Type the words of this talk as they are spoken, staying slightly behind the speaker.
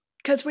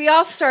Because we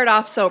all start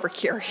off sober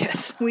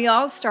curious. We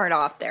all start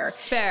off there.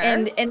 Fair.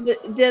 And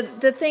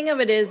the thing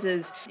of it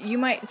is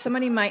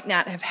somebody might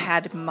not have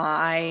had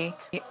my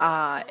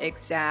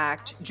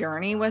exact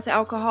journey with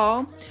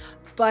alcohol,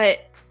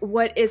 but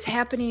what is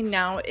happening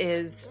now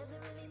is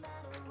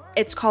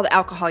it's called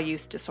alcohol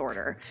use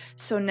disorder.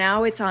 So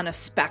now it's on a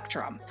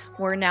spectrum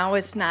where now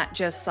it's not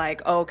just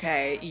like,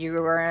 okay, you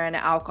are an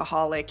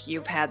alcoholic,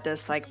 you've had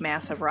this like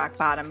massive rock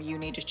bottom, you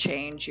need to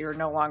change, you're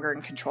no longer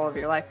in control of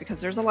your life, because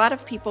there's a lot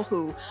of people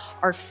who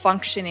are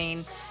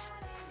functioning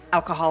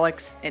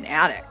alcoholics and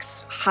addicts,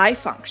 high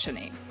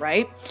functioning,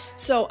 right?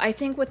 So I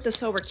think with the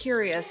sober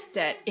curious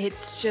that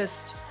it's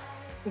just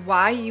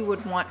why you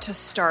would want to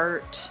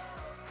start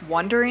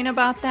wondering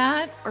about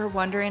that or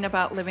wondering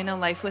about living a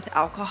life with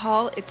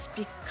alcohol. It's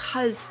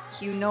because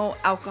you know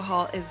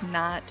alcohol is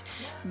not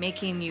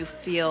making you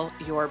feel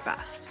your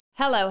best.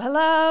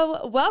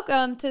 Hello.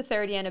 Welcome to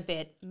 30 and a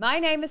Bit. My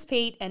name is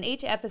Pete, and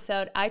each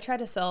episode I try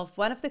to solve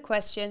one of the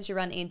questions you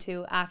run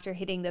into after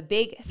hitting the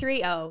big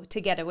 3-0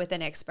 together with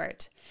an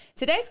expert.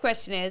 Today's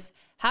question is,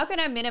 how can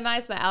I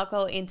minimize my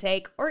alcohol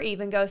intake or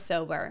even go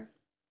sober?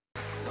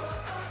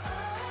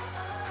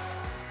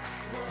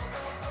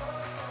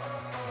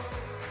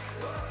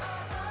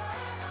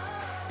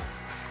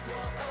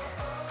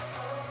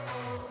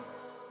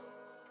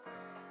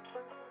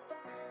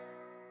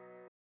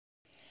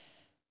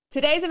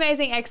 Today's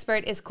amazing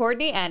expert is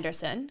Courtney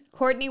Anderson.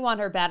 Courtney won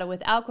her battle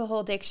with alcohol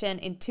addiction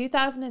in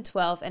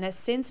 2012 and has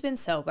since been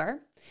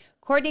sober.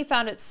 Courtney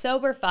founded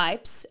Sober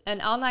Vibes,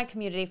 an online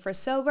community for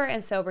sober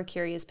and sober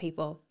curious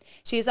people.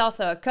 She is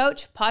also a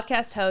coach,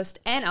 podcast host,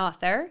 and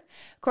author.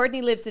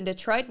 Courtney lives in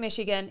Detroit,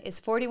 Michigan, is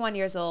 41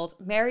 years old,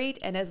 married,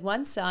 and has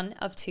one son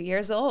of 2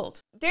 years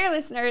old. Dear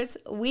listeners,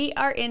 we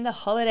are in the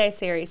holiday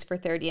series for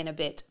 30 and a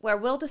Bit, where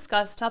we'll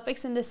discuss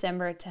topics in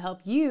December to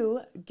help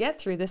you get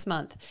through this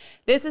month.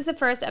 This is the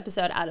first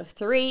episode out of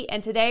 3,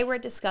 and today we're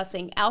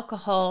discussing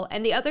alcohol,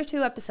 and the other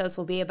 2 episodes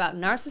will be about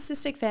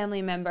narcissistic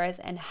family members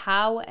and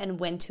how and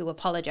when to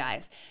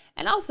apologize,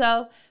 and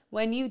also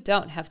when you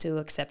don't have to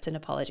accept an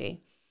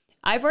apology.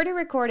 I've already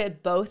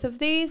recorded both of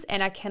these,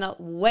 and I cannot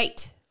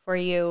wait for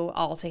you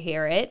all to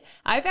hear it.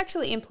 I've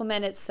actually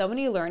implemented so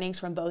many learnings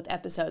from both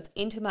episodes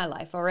into my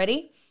life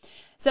already.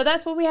 So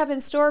that's what we have in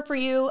store for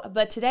you.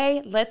 But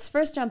today, let's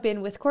first jump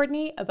in with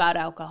Courtney about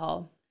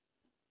alcohol.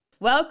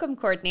 Welcome,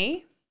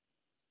 Courtney.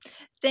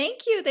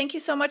 Thank you. Thank you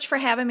so much for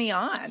having me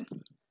on.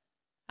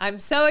 I'm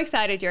so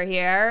excited you're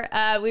here.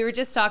 We were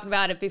just talking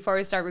about it before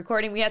we started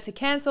recording. We had to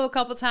cancel a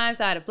couple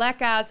times. I had a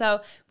blackout.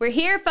 So we're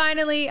here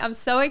finally. I'm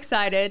so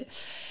excited.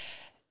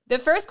 The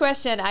first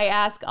question I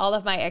ask all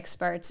of my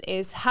experts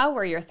is, how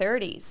were your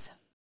 30s?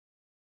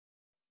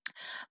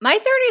 My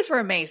 30s were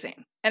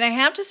amazing. And I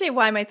have to say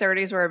why my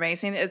 30s were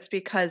amazing. It's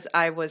because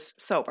I was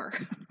sober.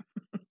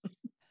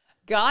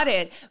 Got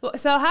it.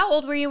 So how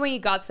old were you when you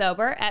got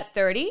sober? At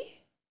 30?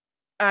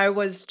 I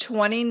was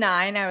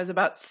 29. I was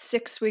about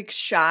 6 weeks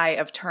shy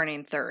of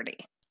turning 30.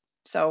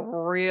 So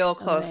real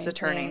close to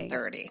turning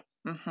 30.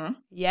 Mm-hmm.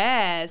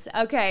 Yes.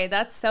 Okay.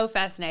 That's so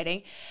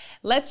fascinating.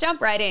 Let's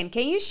jump right in.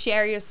 Can you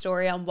share your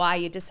story on why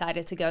you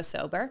decided to go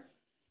sober?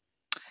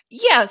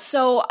 Yeah.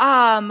 So,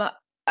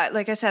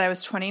 like I said, I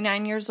was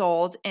 29 years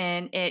old,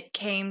 and it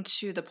came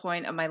to the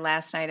point of my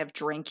last night of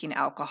drinking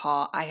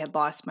alcohol. I had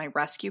lost my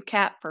rescue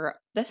cat for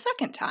the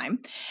second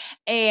time,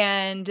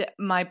 and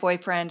my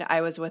boyfriend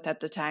I was with at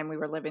the time, we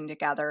were living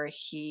together.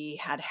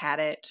 He had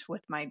it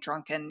with my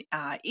drunken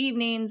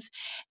evenings,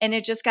 and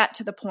it just got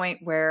to the point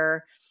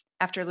where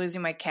after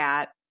losing my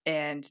cat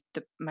and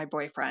my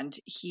boyfriend,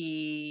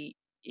 it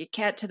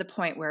got to the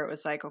point where it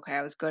was like, okay,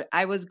 I was good.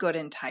 I was good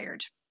and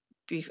tired.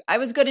 I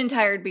was good and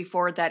tired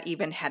before that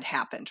even had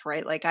happened,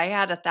 right? Like I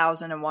had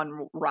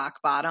 1,001 rock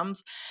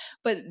bottoms,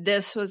 but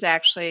this was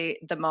actually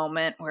the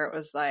moment where it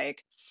was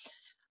like,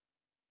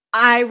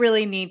 I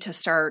really need to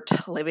start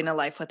living a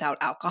life without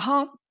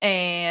alcohol.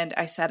 And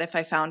I said, if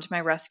I found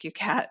my rescue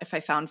cat, if I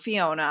found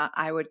Fiona,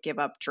 I would give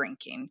up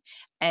drinking.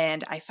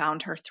 And I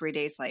found her 3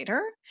 days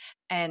later.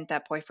 And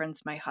that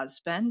boyfriend's my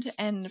husband.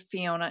 And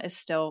Fiona is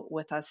still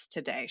with us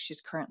today.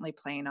 She's currently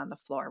playing on the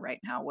floor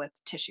right now with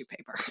tissue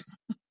paper.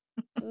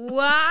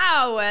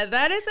 Wow.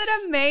 That is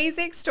an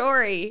amazing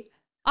story.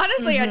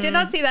 Honestly, I did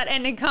not see that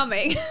ending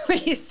coming when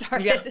you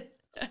started. Yeah.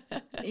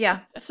 Yeah.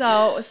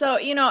 So,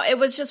 it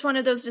was just one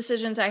of those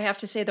decisions. I have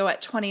to say, though,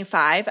 at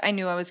 25, I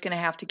knew I was going to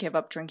have to give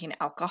up drinking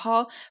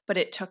alcohol, but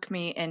it took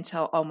me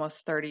until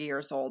almost 30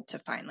 years old to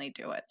finally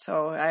do it.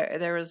 So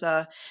there was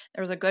a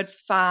good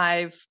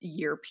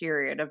 5-year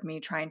period of me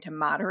trying to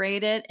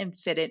moderate it and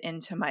fit it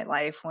into my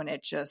life when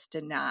it just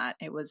did not.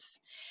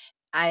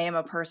 I am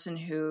a person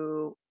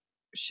who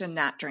should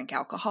not drink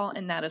alcohol,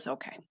 and that is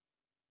okay.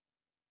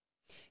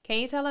 Can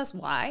you tell us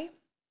why?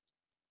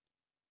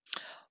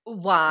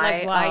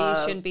 Why? Like why you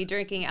shouldn't be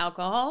drinking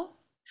alcohol?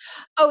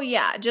 Oh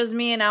yeah, just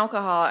me and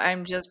alcohol.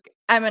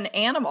 I'm an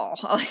animal.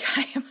 Like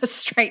I am a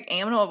straight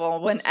animal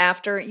when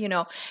after,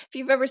 if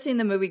you've ever seen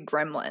the movie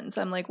Gremlins,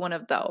 I'm like one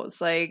of those.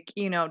 Like,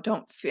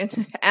 don't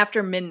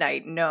after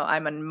midnight, no,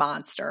 I'm a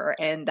monster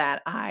and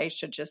that I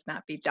should just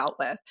not be dealt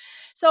with.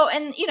 So,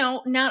 and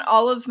not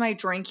all of my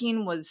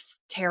drinking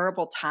was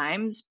terrible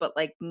times, but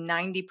like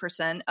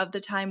 90% of the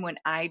time when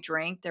I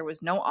drank, there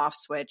was no off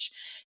switch.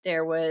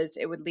 It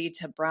would lead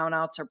to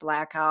brownouts or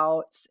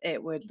blackouts.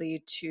 It would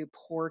lead to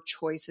poor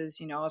choices.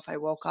 If I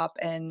woke up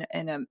in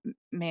a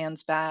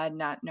man's bed,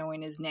 not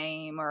knowing his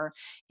name, or,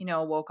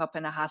 woke up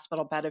in a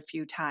hospital bed a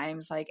few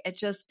times, like it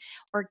just,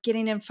 or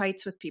getting in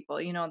fights with people.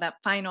 That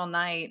final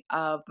night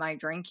of my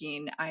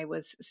drinking, I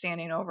was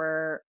standing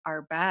over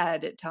our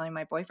bed telling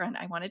my boyfriend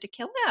I wanted to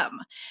kill him.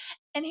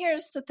 And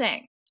here's the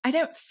thing. I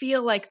didn't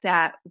feel like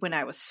that when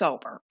I was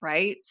sober,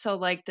 right? So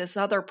like this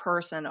other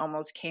person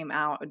almost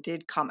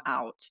did come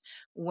out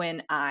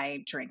when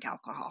I drank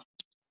alcohol.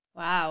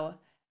 Wow.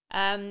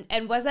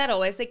 And was that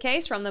always the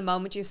case from the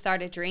moment you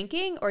started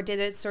drinking, or did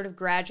it sort of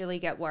gradually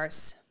get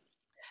worse?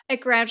 It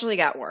gradually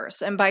got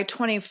worse, and by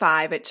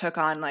 25 it took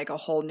on like a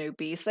whole new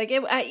beast. Like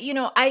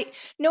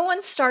no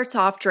one starts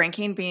off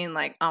drinking being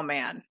like, "Oh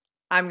man,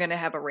 I'm going to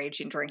have a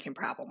raging drinking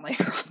problem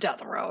later on down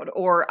the road,"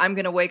 or I'm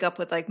going to wake up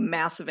with like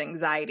massive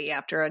anxiety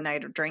after a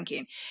night of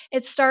drinking.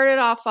 It started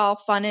off all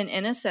fun and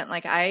innocent.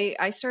 Like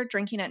I started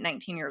drinking at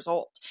 19 years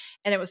old,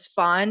 and it was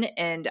fun,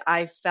 and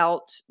I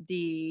felt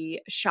the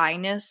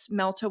shyness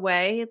melt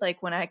away.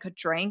 Like when I could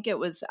drink,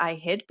 I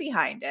hid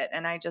behind it,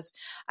 and I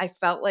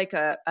felt like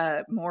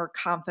a more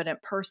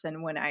confident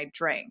person when I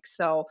drank.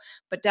 So,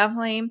 but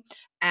definitely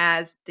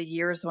as the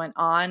years went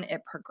on,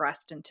 it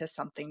progressed into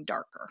something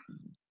darker.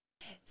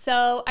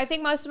 So I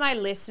think most of my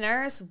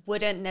listeners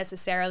wouldn't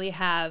necessarily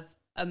have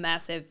a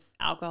massive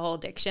alcohol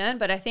addiction,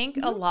 but I think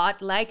a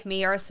lot like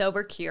me are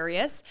sober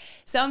curious.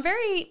 So I'm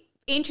very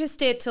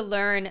interested to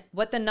learn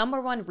what the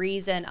number one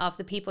reason of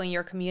the people in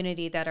your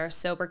community that are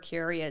sober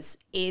curious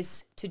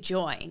is to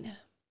join.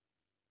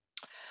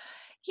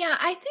 Yeah,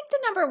 I think the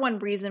number one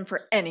reason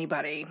for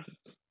anybody,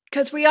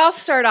 because we all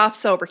start off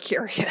sober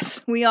curious.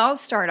 We all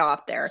start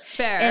off there.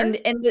 Fair. And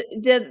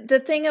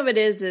the thing of it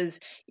is,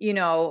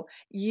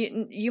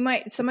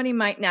 somebody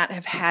might not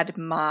have had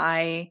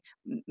my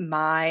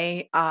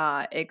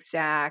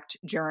exact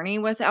journey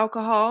with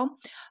alcohol,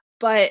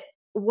 but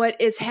what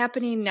is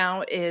happening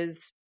now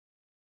is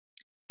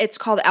it's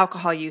called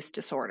alcohol use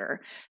disorder.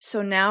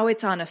 So now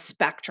it's on a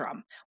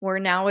spectrum where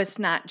now it's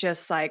not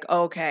just like,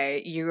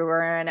 okay, you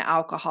are an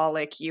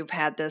alcoholic, you've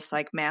had this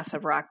like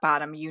massive rock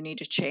bottom, you need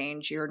to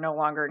change, you're no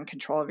longer in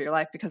control of your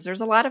life, because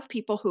there's a lot of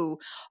people who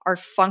are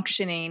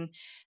functioning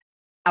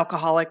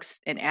alcoholics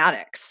and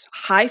addicts,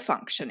 high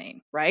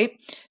functioning, right?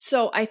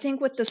 So I think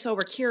with the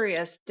sober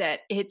curious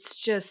that it's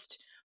just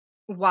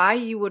why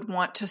you would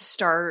want to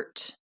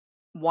start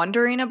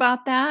wondering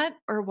about that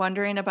or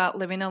wondering about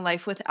living a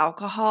life with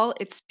alcohol,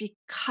 it's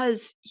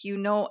because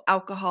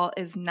alcohol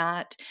is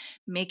not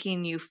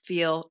making you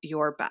feel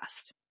your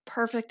best.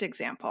 Perfect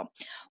example.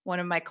 One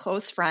of my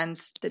close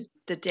friends,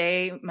 the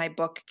day my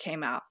book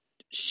came out,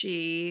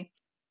 she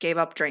gave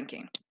up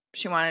drinking.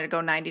 She wanted to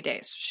go 90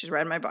 days. She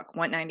read my book,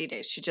 went 90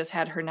 days. She just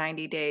had her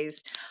 90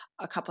 days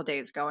a couple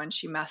days ago, and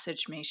she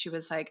messaged me. She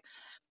was like,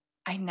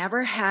 I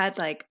never had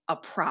like a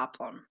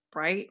problem,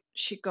 right?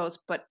 She goes,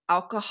 but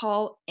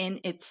alcohol in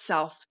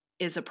itself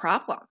is a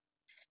problem.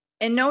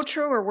 And no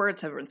truer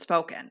words have been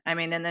spoken. I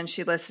mean, and then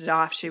she listed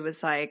off, she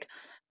was like,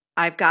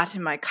 I've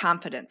gotten my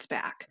confidence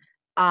back.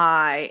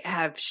 I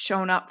have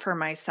shown up for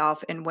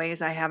myself in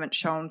ways I haven't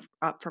shown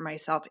up for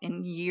myself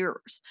in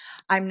years.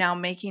 I'm now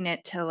making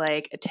it to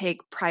like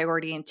take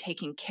priority in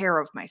taking care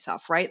of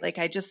myself, right? Like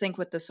I just think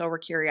with the sober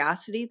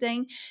curiosity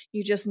thing,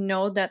 you just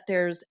know that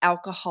there's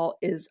alcohol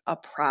is a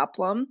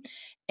problem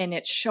and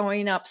it's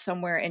showing up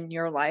somewhere in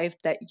your life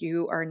that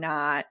you're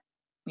not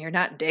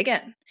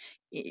digging.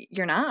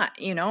 You're not,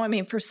 I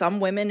mean, for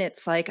some women,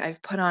 it's like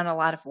I've put on a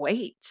lot of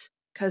weight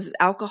because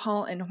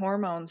alcohol and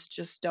hormones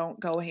just don't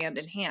go hand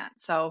in hand.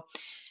 So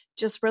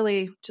just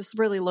really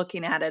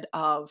looking at it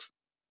of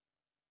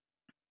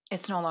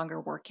it's no longer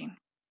working.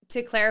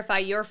 To clarify,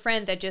 your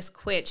friend that just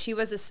quit, she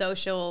was a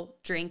social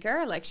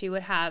drinker, like she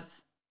would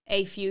have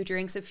a few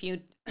drinks a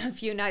few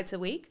nights a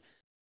week.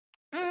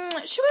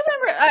 She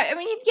wasn't. I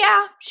mean,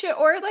 yeah.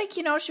 Or like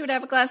she would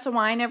have a glass of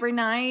wine every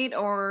night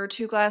or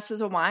two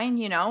glasses of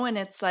wine, and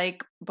it's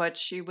like, but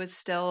she was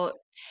still,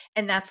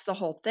 and that's the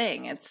whole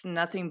thing. It's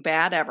nothing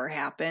bad ever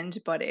happened,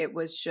 but it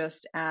was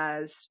just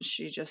as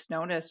she just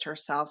noticed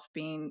herself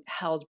being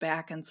held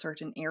back in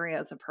certain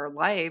areas of her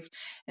life,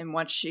 and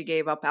once she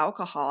gave up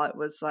alcohol, it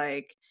was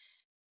like,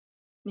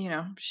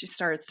 she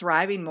started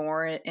thriving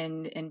more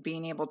and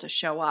being able to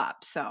show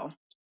up. So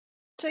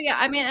yeah,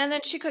 I mean, and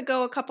then she could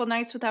go a couple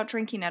nights without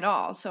drinking at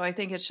all. So I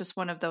think it's just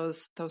one of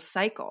those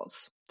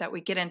cycles that we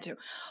get into.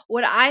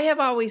 What I have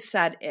always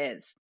said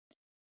is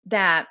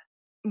that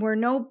we're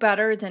no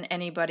better than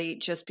anybody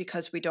just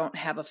because we don't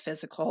have a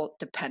physical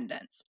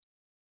dependence.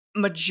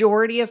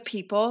 majority of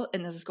people,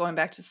 and this is going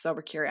back to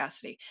sober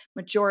curiosity,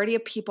 majority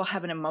of people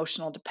have an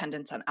emotional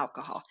dependence on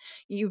alcohol.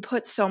 You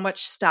put so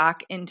much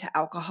stock into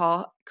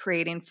alcohol,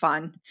 creating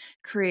fun,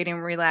 creating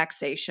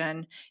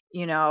relaxation,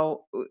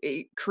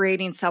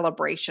 creating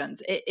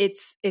celebrations.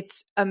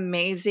 It's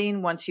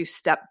amazing once you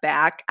step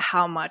back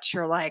how much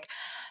you're like,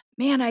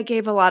 man, I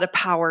gave a lot of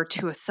power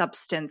to a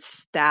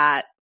substance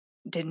that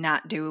did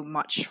not do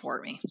much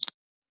for me.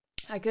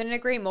 I couldn't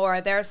agree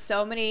more. There are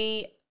so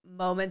many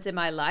moments in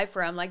my life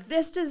where I'm like,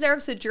 this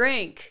deserves a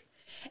drink.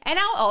 And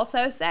I'll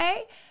also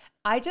say,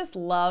 I just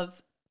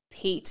love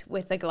Pete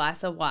with a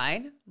glass of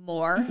wine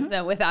more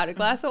than without a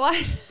glass of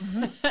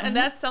wine. And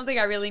that's something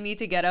I really need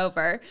to get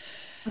over.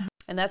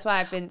 And that's why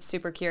I've been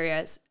super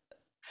curious.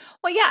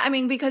 Well, yeah, I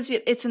mean, because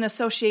it's an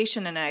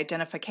association and an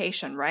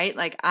identification, right?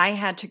 Like I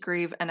had to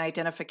grieve an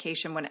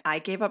identification when I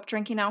gave up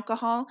drinking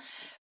alcohol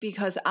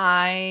because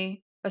I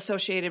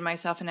associated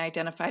myself and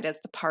identified as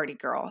the party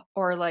girl,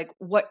 or like,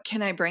 what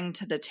can I bring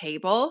to the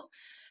table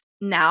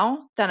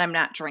now that I'm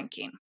not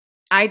drinking?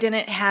 I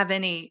didn't have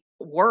any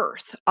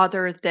worth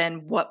other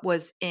than what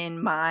was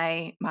in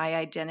my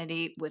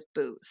identity with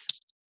booze.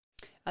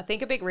 I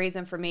think a big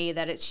reason for me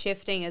that it's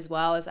shifting as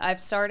well is I've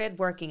started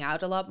working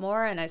out a lot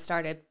more, and I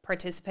started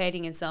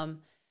participating in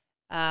some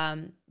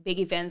big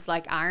events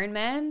like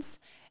Ironmans.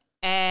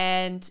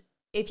 And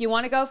if you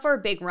want to go for a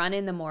big run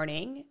in the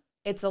morning,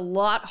 it's a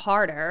lot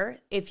harder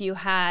if you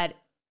had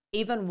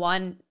even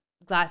one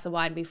glass of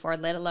wine before,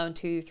 let alone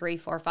 2, 3,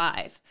 4,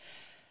 5.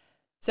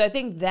 So I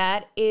think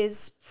that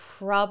is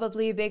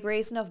probably a big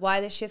reason of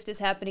why the shift is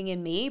happening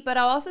in me. But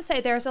I'll also say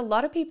there's a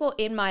lot of people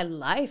in my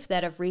life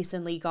that have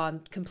recently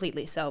gone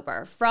completely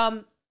sober,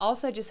 from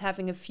also just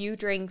having a few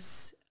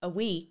drinks a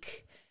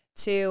week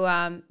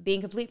to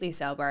being completely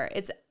sober.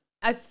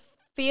 I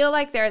feel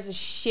like there's a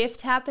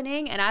shift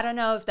happening, and I don't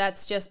know if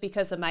that's just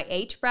because of my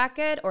age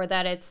bracket or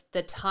that it's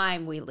the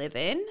time we live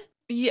in.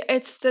 Yeah,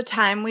 it's the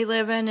time we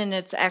live in, and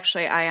it's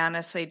actually, I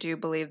honestly do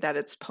believe that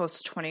it's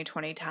post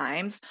 2020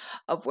 times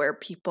of where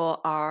people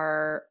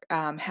are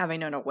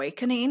having an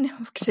awakening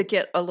to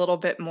get a little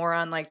bit more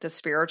on like the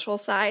spiritual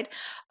side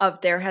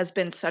of there has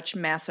been such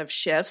massive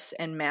shifts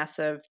and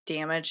massive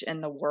damage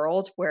in the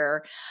world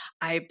where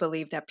I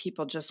believe that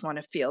people just want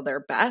to feel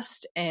their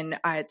best, and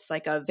it's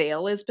like a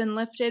veil has been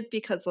lifted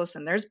because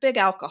listen, there's big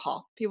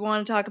alcohol. People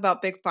want to talk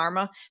about big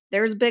pharma.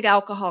 There's big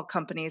alcohol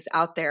companies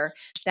out there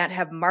that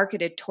have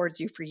marketed towards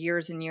you for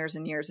years and years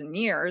and years and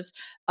years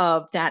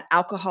of that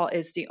alcohol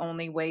is the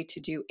only way to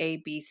do A,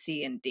 B,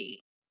 C, and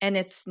D. And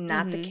it's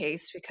not the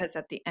case, because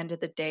at the end of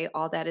the day,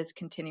 all that is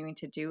continuing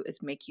to do is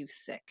make you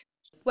sick.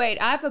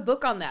 Wait, I have a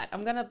book on that.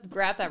 I'm going to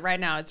grab that right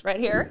now. It's right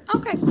here.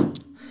 Okay.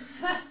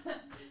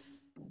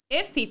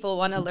 If people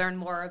want to learn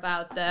more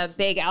about the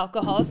big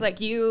alcohols like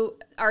you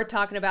are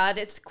talking about,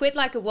 it's Quit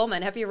Like a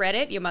Woman. Have you read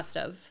it? You must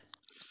have.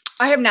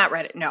 I have not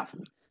read it, no.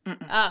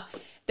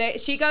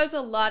 She goes a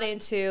lot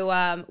into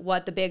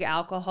what the big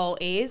alcohol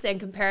is and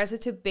compares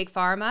it to big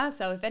pharma.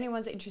 So if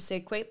anyone's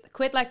interested,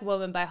 Quit Like a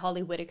Woman by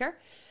Holly Whitaker.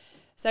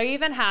 So you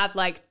even have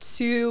like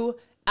 2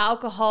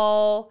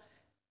 alcohol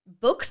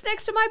books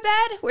next to my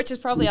bed, which is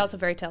probably also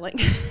very telling.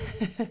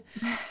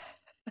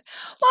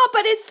 Well,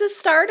 but it's the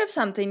start of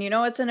something,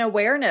 it's an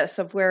awareness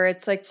of where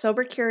it's like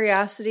sober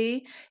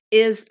curiosity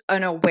is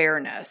an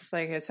awareness,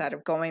 like I said,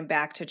 of going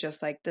back to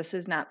just like, this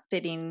is not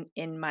fitting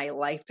in my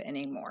life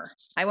anymore.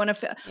 I want to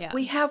feel,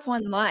 we have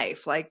one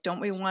life. Like,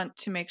 don't we want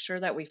to make sure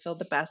that we feel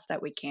the best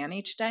that we can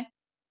each day?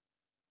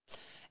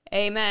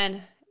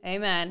 Amen.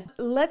 Amen.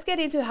 Let's get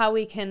into how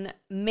we can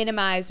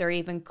minimize or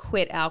even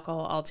quit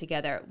alcohol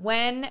altogether.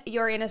 When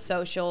you're in a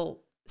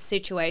social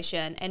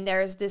situation and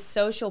there's this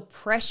social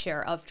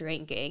pressure of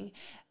drinking,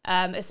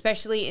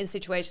 especially in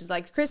situations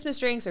like Christmas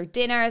drinks or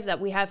dinners that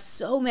we have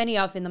so many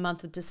of in the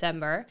month of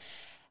December,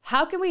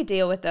 how can we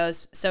deal with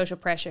those social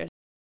pressures?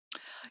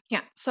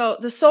 Yeah. So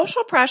the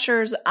social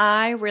pressures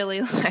I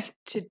really like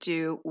to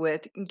do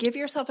with give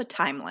yourself a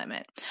time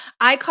limit.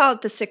 I call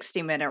it the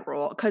 60-minute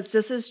rule because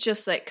this is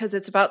just like, because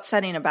it's about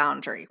setting a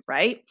boundary,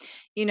 right?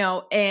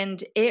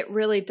 And it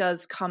really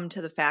does come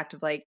to the fact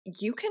of like,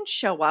 you can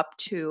show up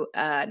to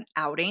an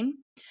outing,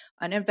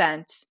 an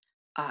event,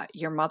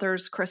 your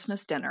mother's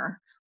Christmas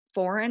dinner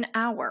for an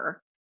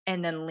hour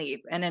and then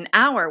leave. And an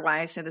hour, why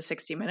I say the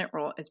 60-minute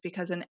rule is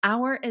because an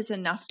hour is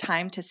enough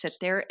time to sit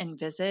there and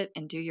visit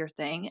and do your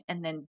thing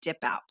and then dip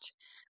out.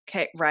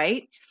 Okay,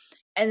 right?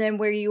 And then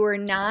where you are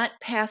not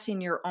passing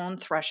your own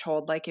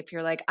threshold, like if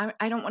you're like,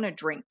 I don't want to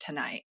drink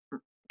tonight.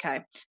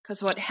 Okay.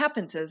 Because what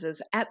happens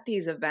is at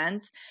these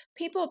events,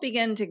 people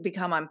begin to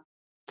become on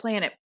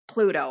planet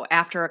Pluto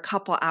after a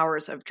couple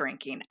hours of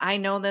drinking. I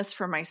know this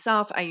for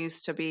myself. I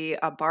used to be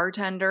a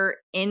bartender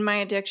in my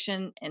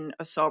addiction and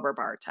a sober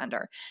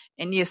bartender.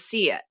 And you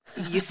see it.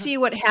 You see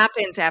what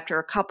happens after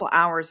a couple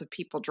hours of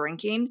people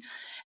drinking.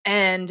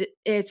 And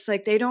it's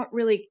like they don't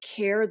really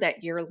care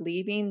that you're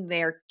leaving.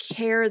 They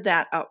care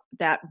that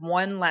that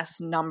one less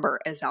number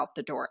is out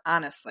the door,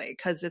 honestly.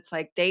 Because it's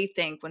like they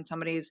think when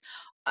somebody's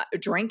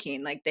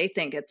drinking. Like they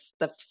think it's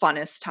the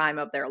funnest time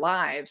of their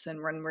lives.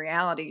 And when in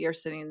reality, you're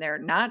sitting there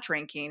not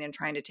drinking and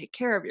trying to take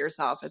care of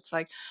yourself. It's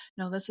like,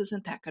 no, this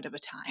isn't that good of a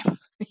time.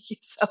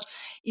 So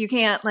you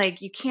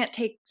can't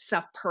take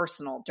stuff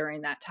personal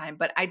during that time.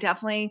 But I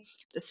definitely,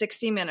 the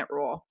 60-minute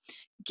rule,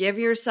 give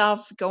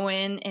yourself, go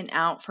in and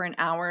out for an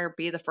hour,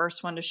 be the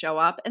first one to show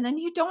up. And then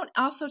you don't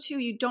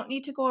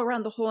need to go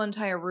around the whole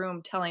entire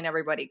room telling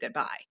everybody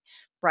goodbye,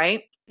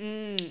 right?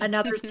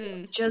 Another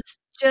thing, Mm.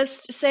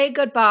 just say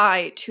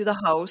goodbye to the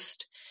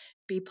host.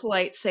 Be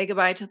polite, say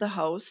goodbye to the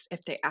host.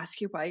 If they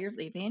ask you why you're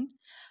leaving,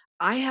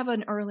 I have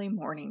an early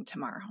morning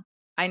tomorrow.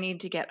 I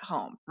need to get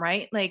home,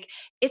 right? Like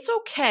it's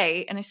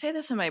okay. And I say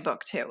this in my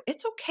book too.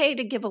 It's okay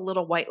to give a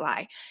little white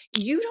lie.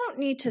 You don't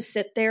need to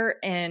sit there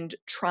and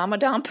trauma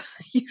dump.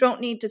 You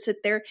don't need to sit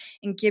there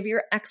and give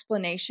your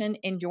explanation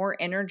and your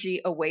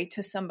energy away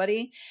to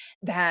somebody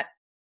that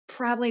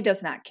probably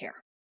does not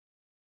care.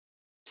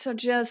 So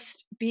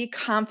just be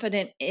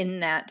confident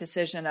in that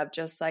decision of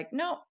just like,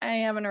 no, I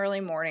have an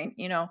early morning.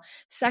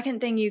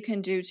 Second thing you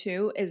can do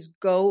too is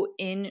go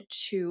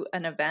into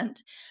an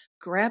event,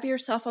 grab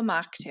yourself a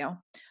mocktail,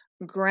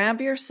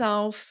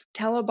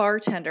 tell a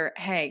bartender,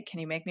 hey, can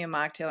you make me a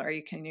mocktail?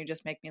 Or can you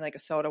just make me like a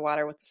soda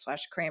water with a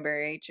splash of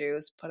cranberry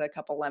juice, put a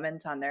couple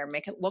lemons on there,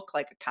 make it look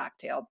like a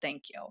cocktail.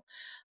 Thank you.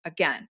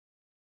 Again,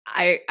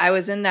 I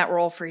was in that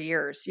role for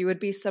years. You would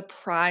be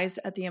surprised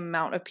at the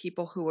amount of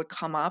people who would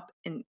come up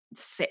and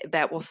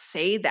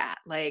say that,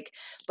 like,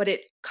 but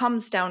it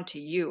comes down to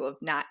you of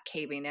not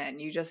caving in.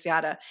 You just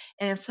gotta,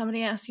 and if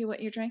somebody asks you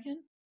what you're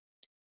drinking,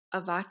 a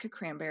vodka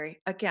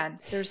cranberry, again,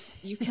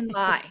 you can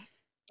lie.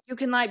 You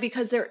can lie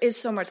because there is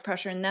so much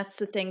pressure. And that's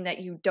the thing that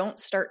you don't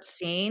start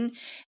seeing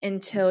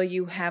until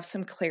you have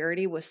some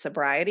clarity with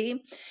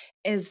sobriety,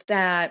 is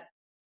that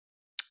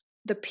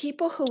the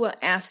people who will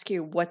ask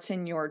you what's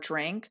in your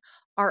drink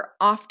are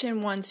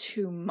often ones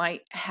who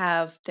might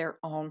have their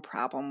own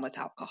problem with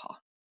alcohol.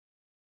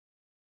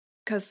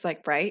 Because,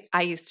 like, right?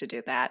 I used to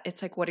do that.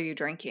 It's like, what are you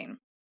drinking?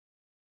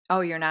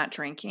 Oh, you're not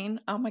drinking?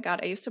 Oh my God.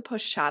 I used to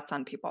push shots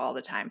on people all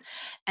the time.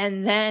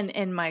 And then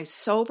in my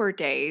sober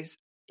days,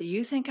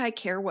 you think I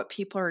care what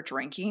people are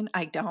drinking?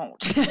 I don't.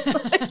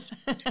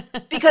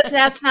 Because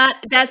that's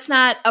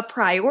not a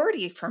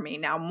priority for me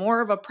now. More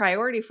of a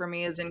priority for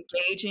me is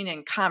engaging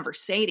and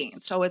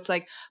conversating. So it's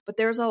like, but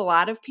there's a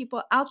lot of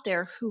people out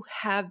there who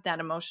have that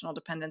emotional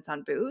dependence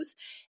on booze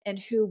and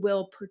who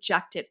will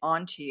project it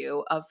onto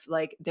you of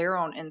like their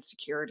own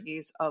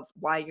insecurities of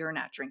why you're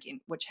not drinking,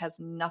 which has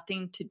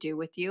nothing to do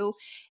with you.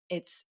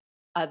 It's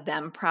a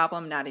them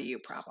problem, not a you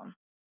problem.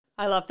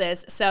 I love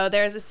this. So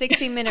there's a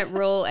 60-minute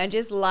rule, and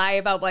just lie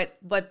about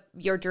what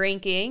you're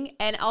drinking.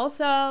 And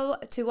also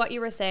to what you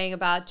were saying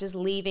about just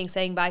leaving,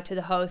 saying bye to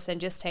the host and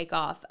just take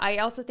off. I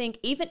also think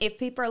even if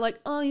people are like,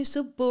 oh, you're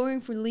so boring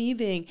for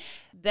leaving,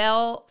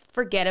 they'll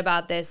forget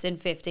about this in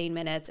 15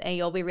 minutes and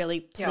you'll be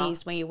really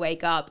pleased when you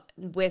wake up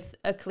with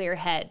a clear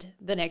head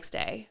the next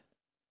day.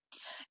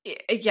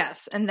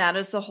 Yes, and that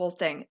is the whole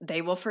thing.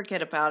 They will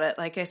forget about it.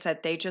 Like I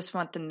said, they just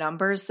want the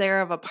numbers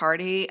there of a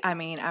party. I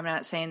mean, I'm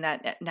not saying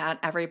that not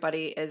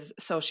everybody is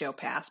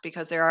sociopaths,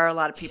 because there are a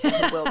lot of people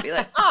who will be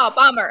like, oh,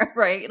 bummer,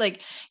 right?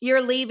 Like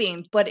you're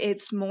leaving, but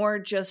it's more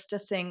just a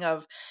thing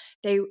of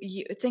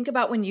you think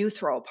about when you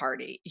throw a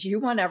party, you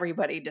want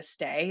everybody to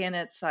stay. And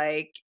it's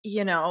like,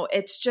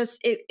 it's just,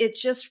 it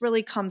just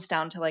really comes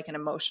down to like an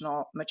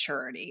emotional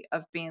maturity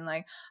of being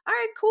like, all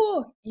right,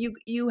 cool.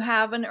 You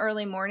have an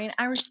early morning.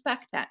 I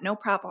respect that. No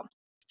problem.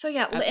 So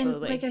yeah, and like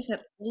Absolutely. I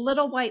said,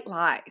 little white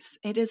lies.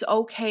 It is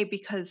okay,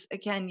 because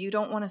again, you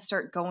don't want to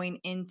start going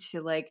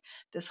into like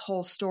this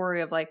whole story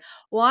of like,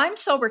 well, I'm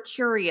sober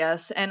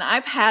curious and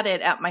I've had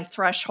it at my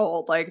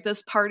threshold. Like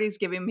this party's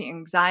giving me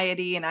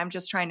anxiety and I'm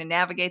just trying to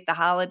navigate the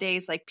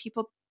holidays. Like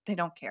people, they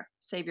don't care.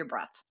 Save your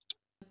breath.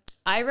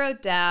 I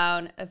wrote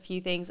down a few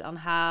things on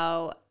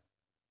how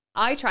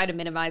I try to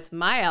minimize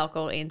my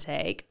alcohol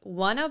intake.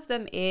 One of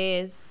them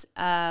is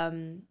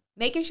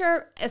making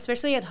sure,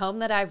 especially at home,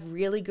 that I have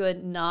really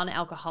good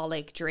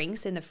non-alcoholic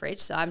drinks in the fridge.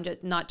 So I'm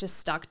not just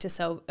stuck to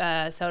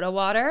soda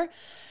water.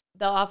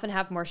 They'll often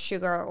have more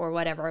sugar or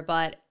whatever,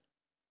 but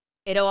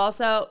it'll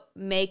also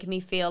make me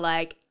feel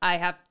like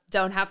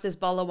don't have this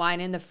bottle of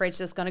wine in the fridge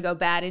that's going to go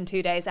bad in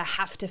 2 days. I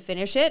have to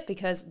finish it,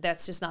 because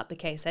that's just not the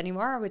case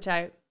anymore, which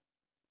I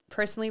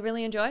personally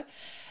really enjoy.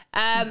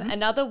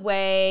 Another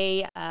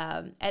way,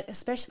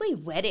 especially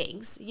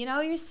weddings,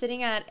 you're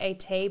sitting at a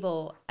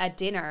table at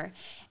dinner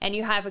and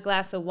you have a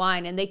glass of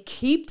wine and they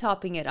keep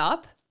topping it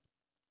up.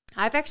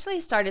 I've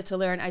actually started to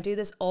learn, I do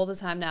this all the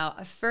time now.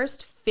 I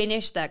first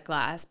finish that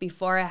glass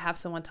before I have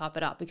someone top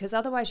it up, because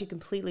otherwise you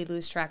completely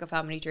lose track of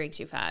how many drinks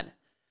you've had,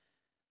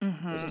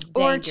 which is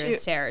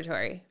dangerous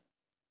territory.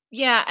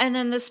 Yeah, and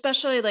then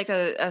especially like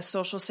a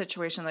social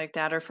situation like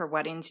that, or for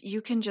weddings, you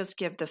can just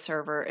give the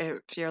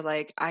server, if you're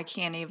like, I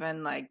can't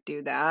even like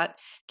do that,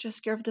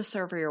 just give the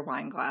server your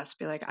wine glass.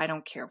 Be like, I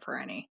don't care for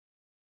any.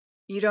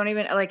 You don't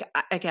even like,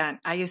 again,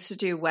 I used to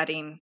do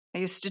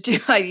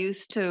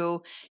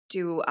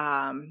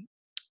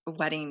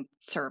wedding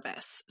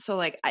service. So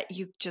like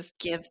you just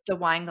give the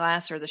wine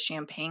glass or the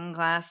champagne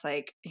glass,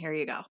 like, here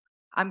you go.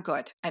 I'm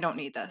good. I don't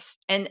need this.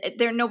 And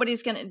there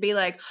nobody's going to be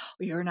like,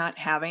 oh, you're not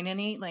having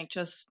any. Like,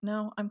 just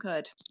no, I'm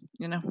good.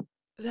 You know.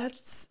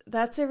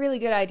 That's a really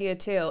good idea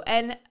too.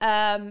 And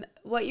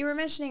what you were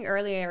mentioning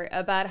earlier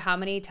about how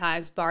many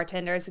times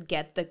bartenders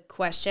get the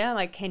question,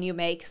 like, can you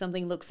make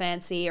something look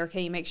fancy, or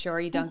can you make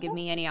sure you don't give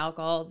me any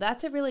alcohol?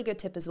 That's a really good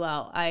tip as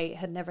well. I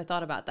had never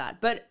thought about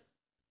that, but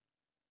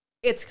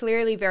it's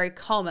clearly very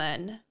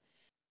common.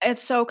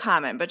 It's so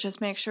common, but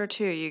just make sure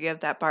too you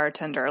give that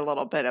bartender a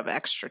little bit of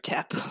extra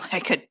tip,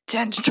 like a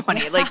 10 to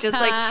 20. Like just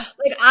like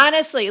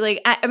honestly, like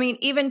I mean,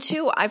 even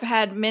too, I've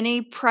had many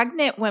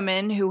pregnant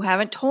women who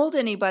haven't told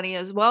anybody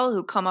as well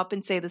who come up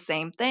and say the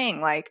same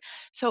thing. Like,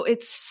 so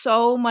it's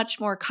so much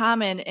more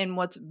common. And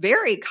what's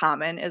very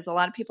common is a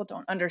lot of people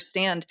don't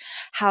understand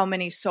how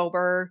many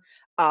sober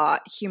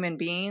human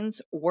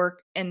beings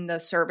work in the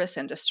service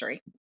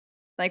industry.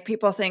 Like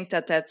people think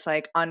that that's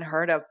like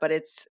unheard of, but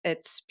it's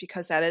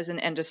because that is an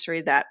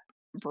industry that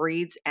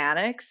breeds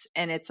addicts,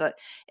 and it's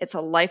a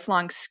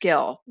lifelong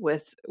skill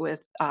with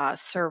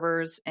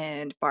servers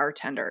and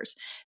bartenders.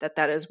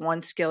 That is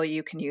one skill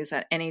you can use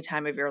at any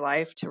time of your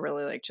life to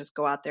really like just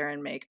go out there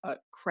and make a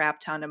crap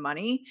ton of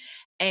money.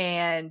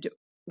 And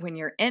when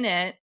you're in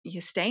it,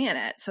 you stay in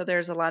it. So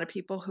there's a lot of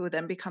people who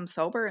then become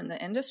sober in the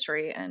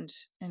industry and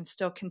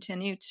still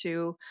continue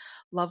to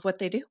love what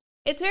they do.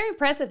 It's very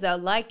impressive, though,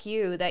 like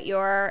you, that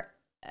you're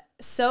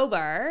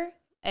sober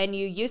and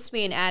you used to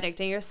be an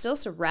addict and you're still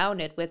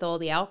surrounded with all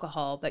the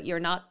alcohol, but you're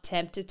not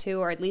tempted to,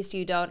 or at least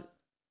you don't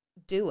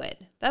do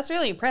it. That's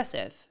really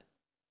impressive.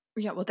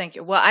 Yeah, well, thank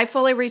you. Well, I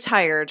fully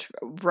retired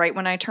right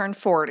when I turned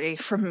 40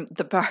 from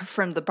the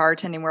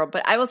bartending world.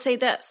 But I will say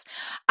this.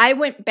 I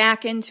went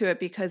back into it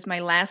because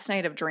my last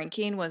night of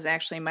drinking was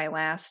actually my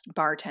last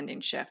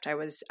bartending shift. I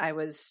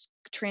was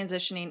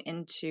transitioning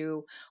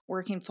into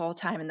working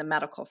full-time in the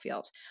medical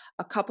field.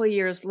 A couple of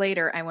years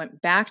later, I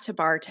went back to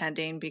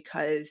bartending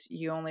because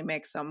you only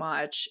make so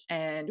much,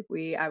 and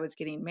I was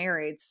getting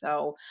married,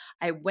 so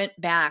I went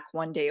back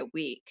one day a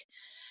week.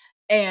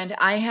 And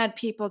I had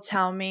people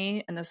tell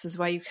me, and this is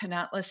why you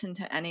cannot listen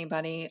to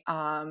anybody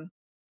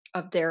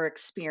of their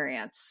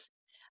experience.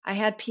 I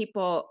had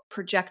people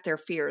project their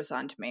fears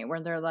onto me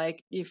where they're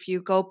like, if you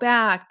go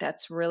back,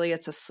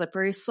 it's a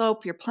slippery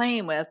slope you're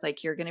playing with.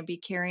 Like you're going to be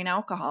carrying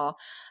alcohol.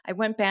 I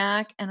went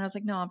back and I was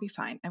like, no, I'll be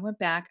fine. I went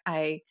back.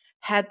 I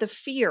had the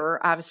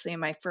fear, obviously, in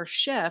my first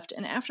shift.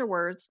 And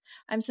afterwards,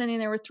 I'm sitting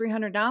there with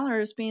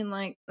 $300 being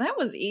like, that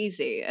was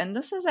easy. And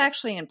this is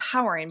actually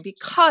empowering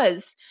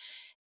because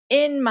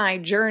in my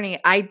journey,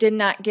 I did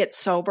not get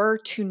sober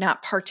to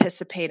not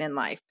participate in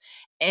life.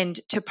 And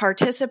to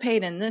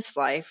participate in this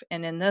life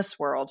and in this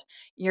world,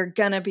 you're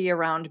going to be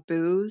around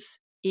booze,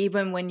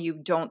 even when you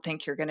don't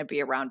think you're going to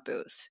be around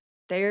booze.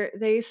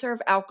 They serve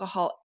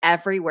alcohol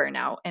everywhere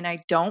now. And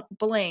I don't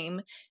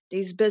blame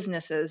these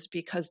businesses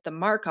because the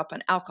markup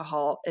on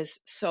alcohol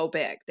is so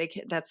big.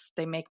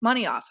 They make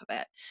money off of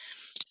it.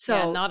 So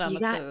yeah, not on the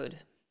food.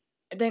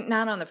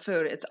 Not on the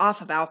food, it's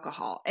off of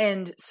alcohol.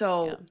 And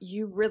so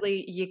you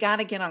got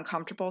to get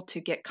uncomfortable to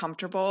get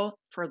comfortable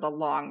for the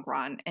long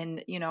run.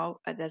 And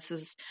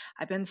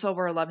I've been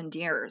sober 11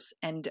 years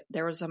and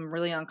there were some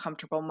really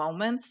uncomfortable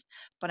moments,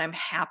 but I'm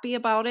happy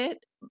about it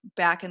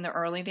back in the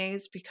early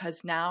days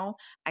because now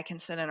I can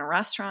sit in a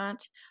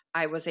restaurant.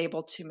 I was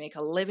able to make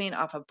a living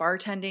off of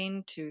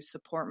bartending to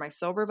support my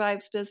Sober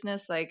Vibes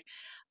business.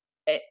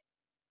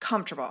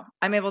 Comfortable.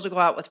 I'm able to go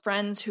out with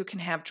friends who can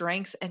have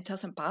drinks and it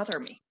doesn't bother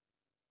me.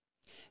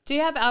 Do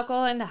you have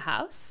alcohol in the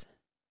house?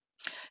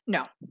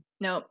 No,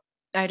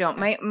 I don't.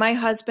 My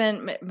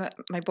husband,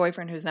 my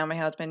boyfriend, who's now my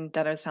husband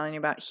that I was telling you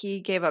about, he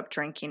gave up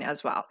drinking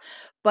as well,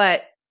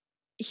 but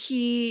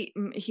he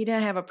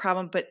didn't have a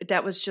problem. But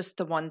that was just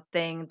the one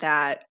thing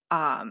that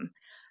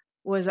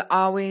was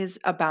always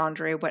a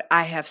boundary. What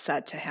I have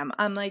said to him,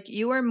 I'm like,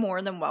 you are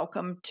more than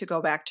welcome to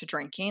go back to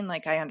drinking.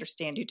 Like I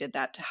understand you did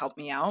that to help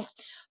me out,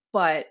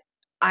 but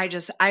I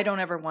don't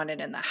ever want it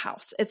in the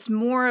house. It's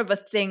more of a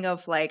thing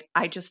of like,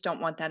 I just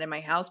don't want that in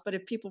my house. But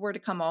if people were to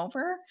come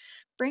over,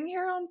 bring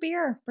your own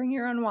beer, bring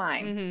your own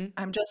wine.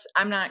 Mm-hmm.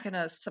 I'm not going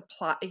to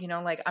supply,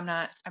 I'm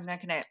not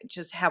going to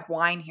just have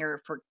wine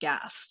here for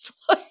guests.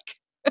 Like,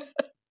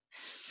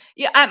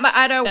 yeah,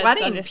 at our That's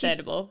wedding.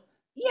 understandable.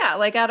 Yeah,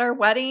 like at our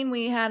wedding,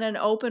 we had an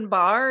open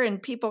bar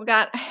and people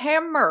got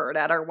hammered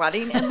at our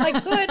wedding and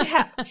like, good,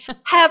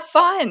 have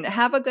fun,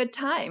 have a good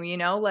time,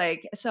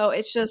 like, so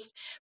it's just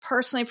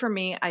personally for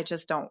me, I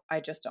just don't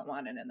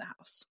want it in the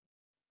house.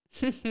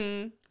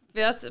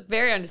 That's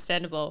very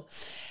understandable.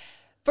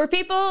 For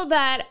people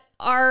that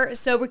are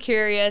sober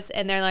curious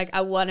and they're like,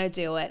 I want to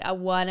do it, I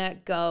want to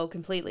go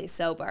completely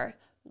sober,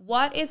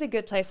 what is a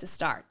good place to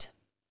start?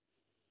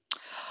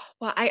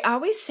 Well, I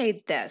always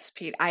say this,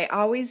 Pete. I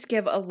always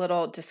give a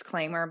little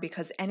disclaimer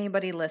because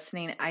anybody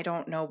listening, I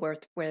don't know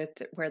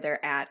where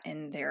they're at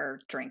in their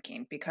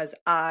drinking because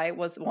I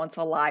was once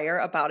a liar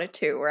about it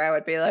too, where I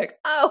would be like,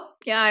 oh,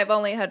 yeah, I've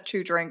only had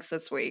 2 drinks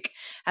this week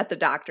at the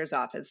doctor's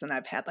office and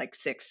I've had like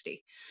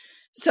 60.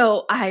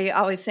 So I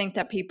always think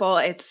that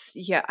people,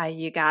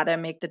 you gotta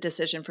make the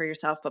decision for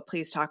yourself, but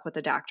please talk with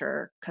the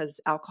doctor because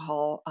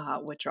alcohol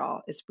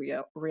withdrawal is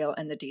real,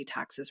 and the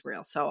detox is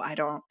real. So I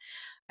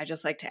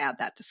just like to add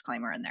that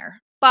disclaimer in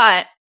there.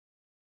 But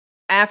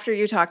after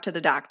you talk to the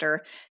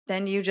doctor,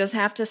 then you just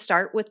have to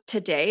start with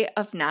today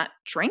of not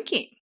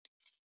drinking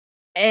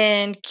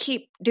and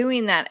keep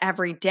doing that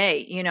every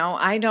day.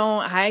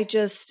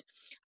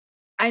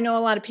 I know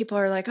a lot of people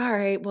are like, all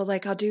right, well,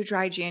 like I'll do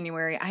dry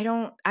January. I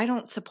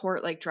don't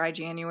support like dry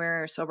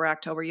January or sober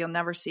October. You'll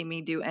never see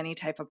me do any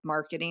type of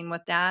marketing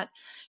with that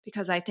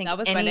because I think That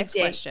was my next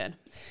question.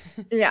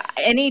 yeah,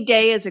 any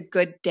day is a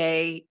good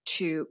day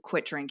to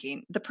quit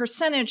drinking. The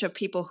percentage of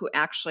people who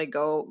actually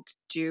go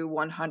do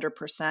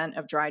 100%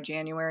 of dry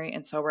January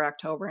and sober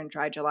October and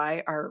dry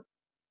July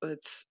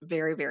it's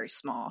very, very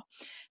small.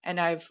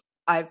 And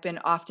I've been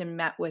often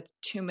met with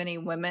too many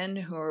women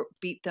who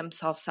beat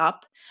themselves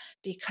up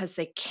because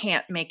they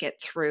can't make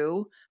it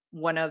through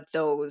one of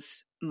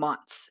those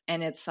months.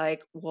 And it's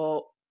like,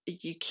 well,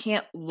 you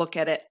can't look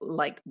at it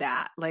like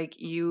that. Like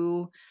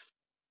you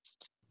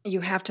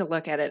have to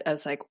look at it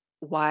as like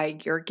why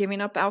you're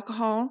giving up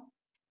alcohol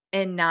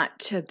and not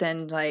to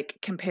then like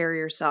compare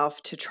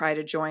yourself to try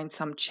to join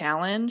some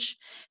challenge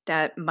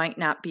that might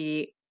not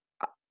be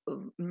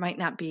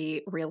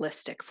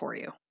realistic for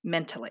you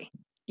mentally,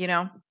 you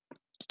know?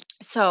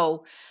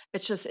 So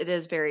it's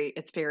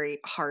very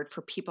hard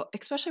for people,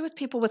 especially with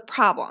people with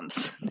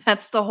problems.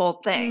 That's the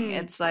whole thing.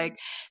 Mm. It's like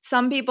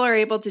some people are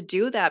able to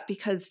do that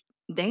because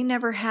they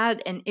never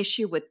had an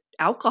issue with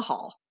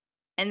alcohol.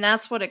 And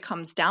that's what it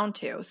comes down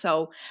to.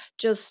 So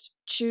just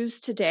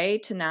choose today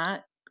to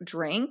not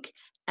drink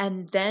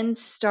and then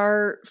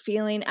start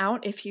feeling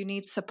out if you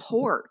need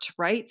support,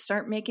 right?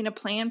 Start making a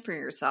plan for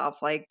yourself,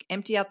 like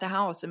empty out the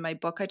house. In my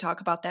book, I talk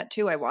about that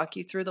too. I walk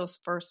you through those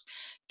first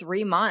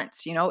 3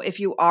 months. If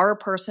you are a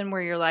person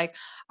where you're like,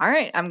 all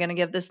right, I'm going to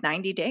give this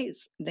 90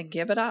 days, then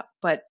give it up.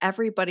 But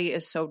everybody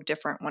is so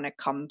different when it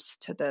comes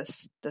to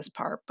this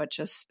part. But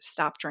just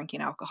stop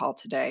drinking alcohol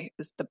today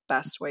is the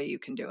best way you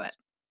can do it.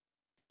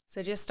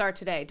 So just start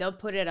today. Don't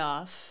put it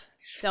off.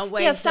 Don't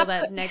wait Yeah, until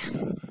that next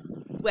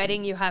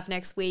wedding you have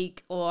next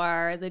week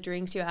or the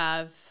drinks you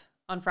have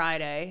on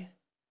Friday.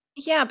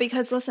 Yeah,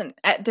 because listen,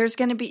 there's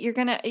going to be,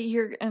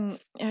 and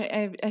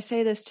I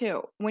say this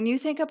too. When you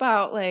think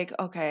about like,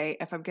 okay,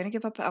 if I'm going to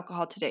give up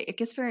alcohol today, it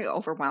gets very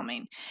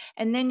overwhelming.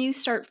 And then you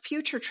start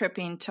future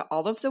tripping to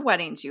all of the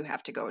weddings you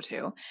have to go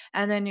to.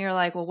 And then you're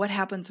like, well, what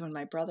happens when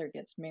my brother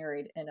gets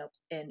married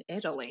in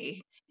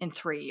Italy in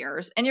 3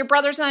 years and your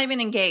brother's not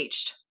even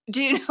engaged?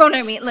 Do you know what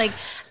I mean? Like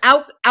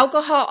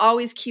alcohol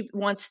always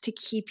wants to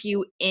keep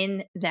you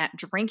in that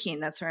drinking.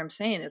 That's what I'm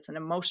saying. It's an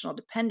emotional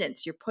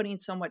dependence. You're putting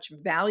so much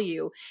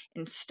value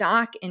and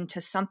stock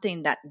into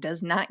something that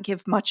does not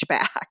give much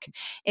back.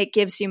 It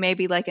gives you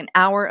maybe like an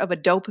hour of a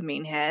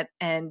dopamine hit,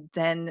 and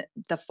then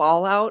the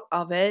fallout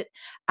of it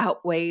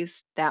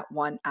outweighs that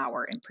 1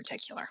 hour in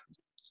particular.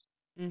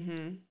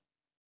 Mm-hmm.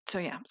 So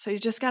yeah, so you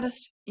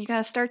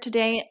gotta start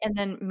today and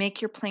then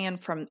make your plan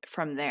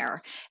from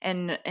there.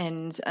 And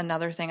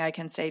another thing I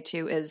can say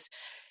too is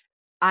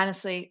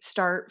honestly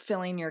start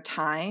filling your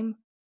time,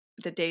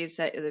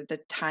 the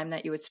time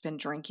that you would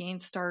spend drinking,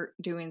 start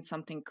doing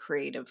something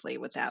creatively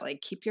with that. Like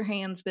keep your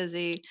hands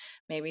busy,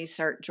 maybe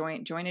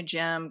join a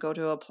gym, go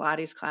to a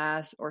Pilates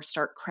class, or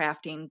start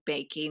crafting,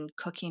 baking,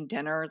 cooking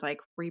dinner. Like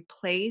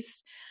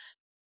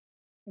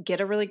get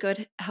a really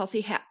good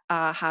healthy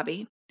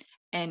hobby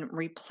and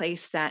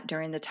replace that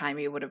during the time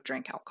you would have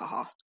drank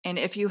alcohol. And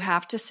if you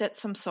have to sit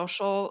some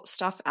social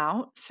stuff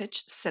out,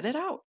 sit it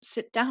out,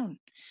 sit down.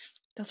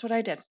 That's what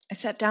I did. I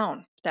sat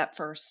down that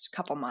first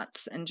couple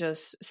months and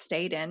just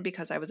stayed in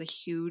because I was a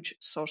huge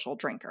social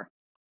drinker.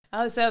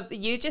 Oh, so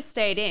you just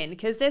stayed in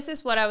because this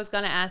is what I was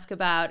going to ask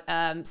about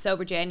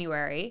Sober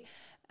January.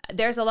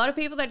 There's a lot of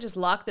people that just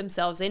lock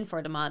themselves in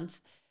for the month,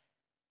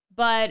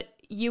 but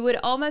you would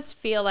almost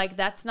feel like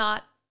that's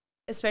not,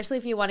 especially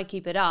if you want to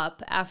keep it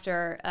up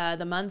after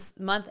the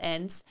month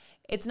ends,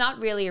 it's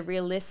not really a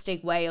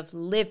realistic way of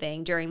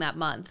living during that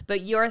month.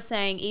 But you're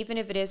saying even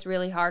if it is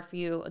really hard for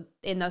you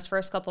in those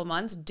first couple of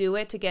months, do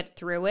it to get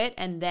through it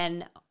and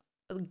then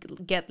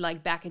get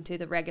like back into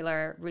the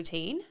regular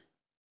routine.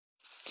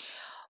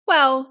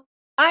 Well,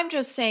 I'm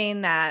just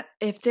saying that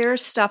if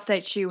there's stuff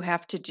that you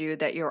have to do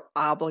that you're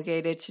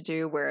obligated to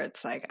do where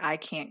it's like, I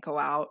can't go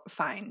out,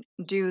 fine,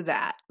 do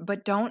that.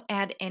 But don't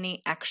add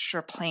any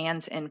extra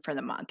plans in for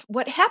the month.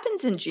 What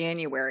happens in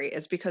January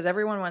is because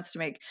everyone wants to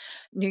make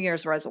New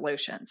Year's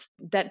resolutions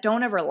that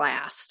don't ever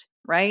last.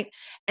 Right.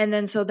 And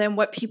then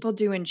what people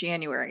do in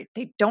January,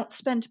 they don't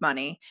spend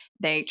money,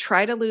 they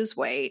try to lose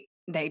weight,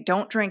 they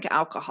don't drink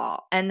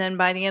alcohol. And then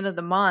by the end of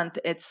the month,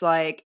 it's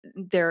like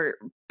they're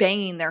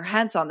banging their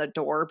heads on the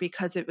door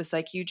because it was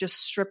like you just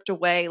stripped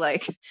away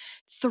like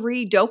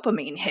 3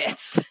 dopamine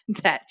hits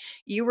that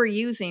you were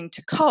using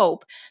to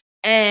cope.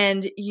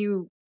 And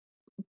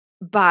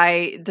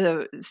by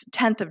the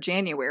 10th of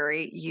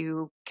January,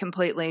 you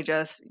completely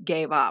just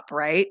gave up,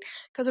 right?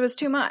 Because it was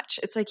too much.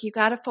 It's like you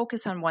got to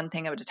focus on one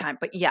thing at a time.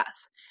 But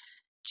yes,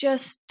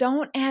 just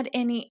don't add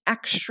any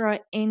extra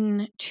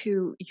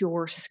into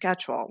your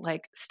schedule.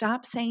 Like,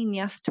 stop saying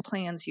yes to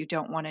plans you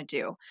don't want to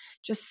do.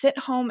 Just sit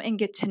home and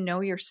get to know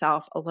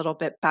yourself a little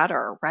bit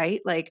better, right?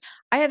 Like,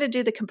 I had to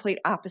do the complete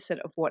opposite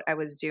of what I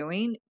was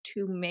doing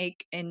to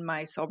make in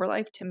my sober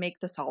life to make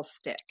this all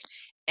stick.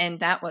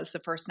 And that was the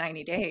first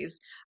 90 days.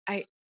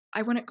 I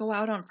I wouldn't go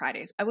out on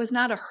Fridays. I was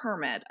not a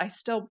hermit. I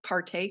still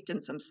partaked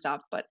in some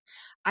stuff, but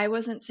I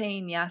wasn't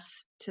saying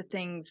yes to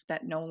things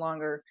that no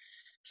longer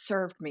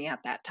served me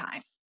at that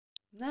time.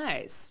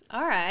 Nice.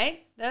 All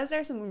right. Those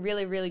are some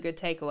really, really good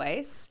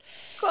takeaways.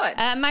 Good.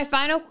 My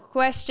final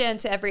question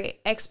to every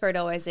expert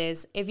always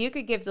is, if you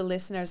could give the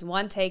listeners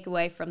one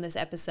takeaway from this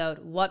episode,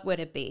 what would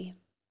it be?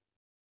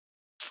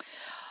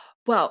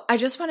 Well, I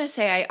just want to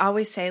say, I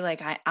always say,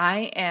 like,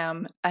 I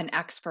am an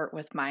expert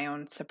with my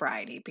own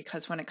sobriety,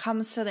 because when it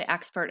comes to the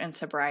expert in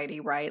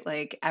sobriety, right,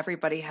 like,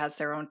 everybody has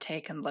their own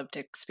take and lived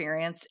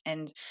experience.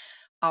 And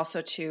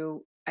also,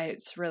 too,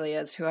 it really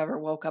is whoever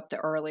woke up the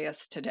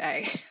earliest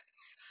today,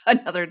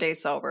 another day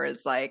sober,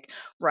 is like,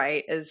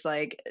 right, is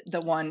like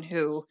the one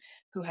who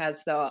has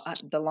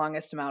the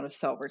longest amount of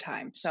sober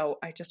time. So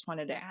I just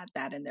wanted to add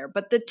that in there.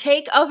 But the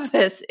take of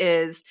this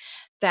is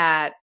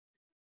that,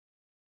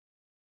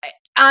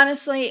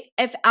 honestly,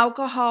 if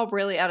alcohol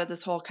really, out of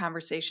this whole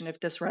conversation, if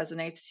this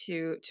resonates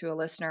to a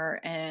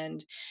listener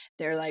and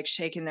they're like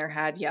shaking their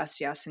head,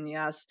 yes, yes, and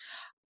yes,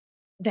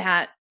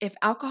 that if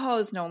alcohol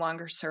is no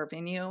longer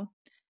serving you,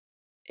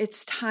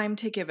 it's time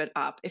to give it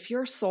up. If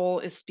your soul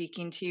is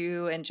speaking to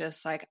you and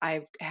just like,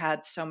 I've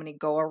had so many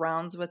go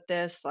arounds with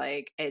this,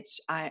 like,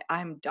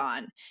 I'm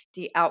done.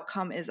 The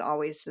outcome is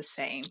always the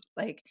same.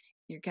 Like,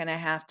 you're going to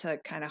have to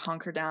kind of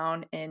hunker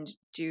down and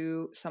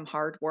do some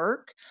hard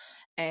work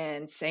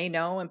and say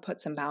no and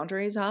put some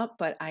boundaries up.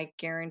 But I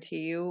guarantee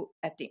you,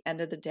 at the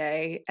end of the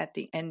day, at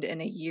the end in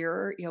a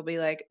year, you'll be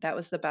like, that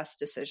was the best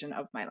decision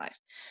of my life.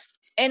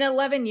 In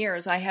 11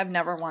 years, I have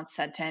never once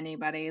said to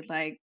anybody,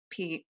 like,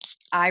 Pete,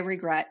 I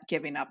regret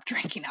giving up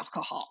drinking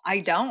alcohol.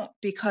 I don't,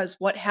 because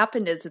what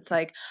happened is, it's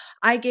like,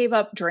 I gave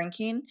up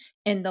drinking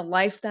and the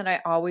life that I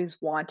always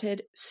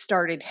wanted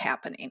started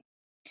happening.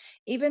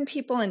 Even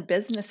people in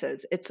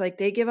businesses, it's like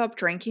they give up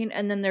drinking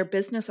and then their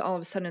business all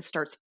of a sudden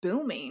starts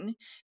booming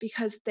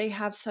because they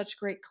have such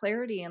great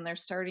clarity and they're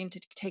starting to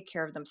take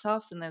care of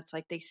themselves. And then it's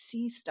like they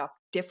see stuff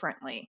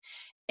differently.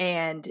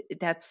 And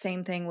that's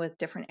same thing with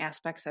different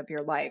aspects of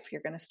your life.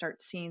 You're going to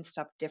start seeing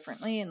stuff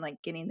differently and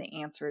like getting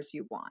the answers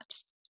you want.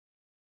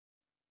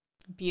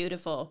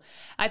 Beautiful.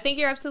 I think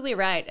you're absolutely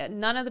right.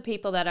 None of the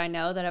people that I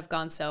know that have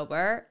gone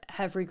sober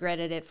have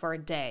regretted it for a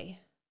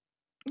day.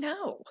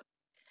 No.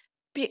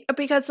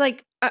 Because,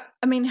 like,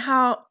 I mean,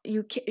 how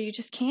you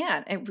just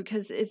can't. And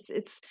because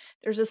it's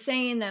there's a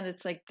saying that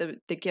it's like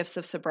the gifts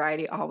of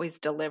sobriety always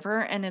deliver,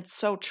 and it's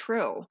so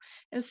true.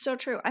 It's so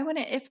true. I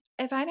wouldn't,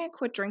 if I didn't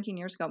quit drinking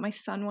years ago, my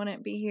son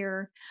wouldn't be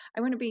here.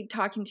 I wouldn't be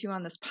talking to you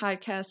on this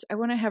podcast. I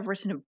wouldn't have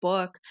written a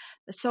book.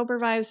 The Sober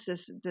Vibes,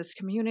 this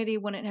community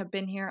wouldn't have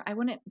been here. I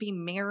wouldn't be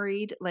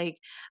married. Like,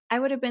 I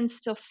would have been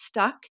still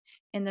stuck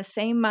in the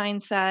same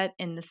mindset,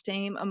 in the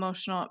same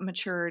emotional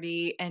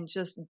maturity, and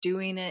just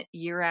doing it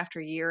year after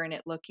year and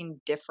it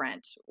looking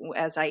different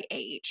as I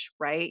age,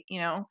 right?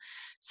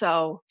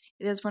 So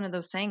it is one of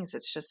those things.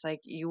 It's just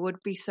like, you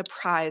would be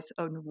surprised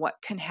on what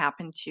can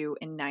happen to you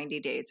in 90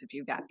 days if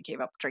you gave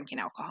up drinking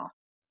alcohol.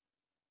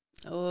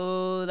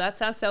 Oh, that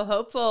sounds so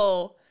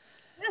hopeful.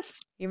 Yes.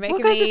 You're making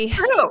because me it's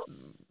true.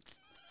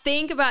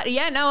 think about it.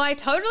 Yeah, no, I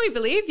totally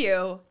believe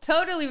you.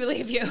 Totally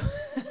believe you.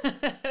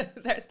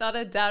 There's not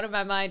a doubt in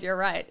my mind. You're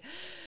right.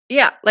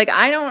 Yeah, like,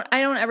 I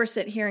don't ever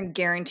sit here and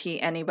guarantee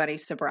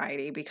anybody's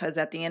sobriety, because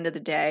at the end of the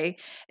day,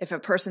 if a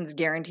person's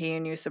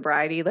guaranteeing you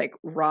sobriety, like,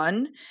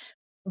 run.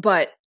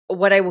 But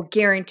what I will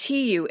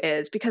guarantee you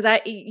is, because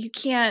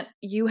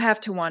you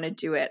have to want to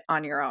do it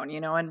on your own,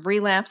 and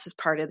relapse is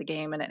part of the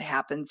game and it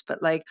happens.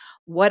 But, like,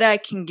 what I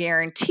can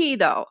guarantee,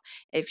 though,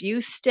 if you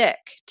stick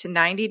to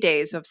 90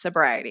 days of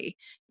sobriety,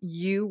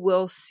 you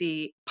will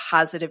see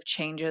positive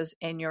changes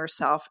in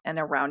yourself and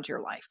around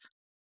your life.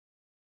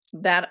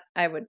 That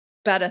I would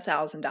bet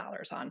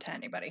 $1,000 on to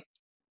anybody.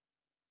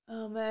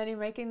 Oh man, you're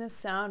making this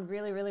sound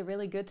really, really,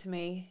 really good to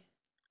me.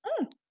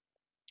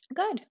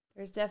 Good.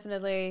 There's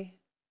definitely,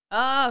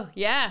 oh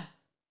yeah.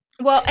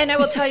 Well, and I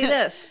will tell you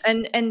this,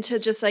 and to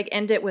just like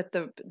end it with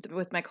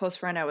my close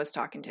friend I was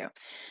talking to.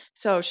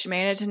 So she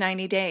made it to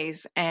 90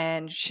 days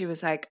and she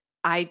was like,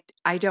 I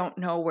don't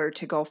know where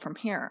to go from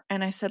here.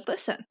 And I said,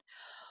 listen,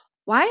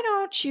 why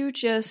don't you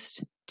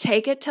just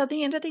take it till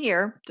the end of the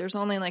year? There's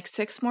only like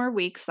 6 more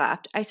weeks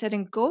left. I said,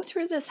 and go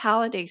through this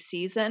holiday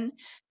season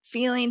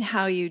feeling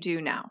how you do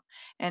now.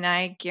 And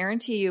I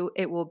guarantee you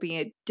it will be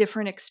a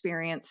different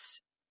experience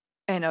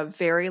in a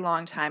very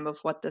long time of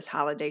what this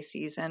holiday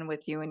season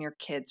with you and your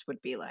kids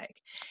would be like.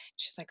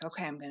 She's like,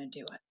 okay, I'm going to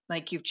do it.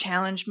 Like, you've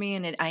challenged me,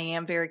 and I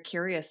am very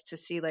curious to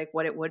see like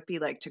what it would be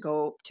like to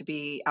go to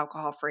be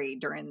alcohol free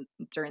during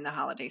the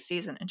holiday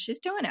season. And she's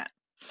doing it.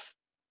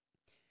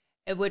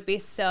 It would be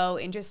so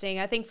interesting,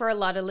 I think, for a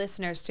lot of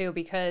listeners too,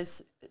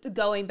 because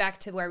going back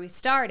to where we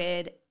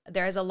started,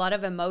 there's a lot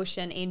of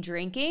emotion in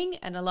drinking,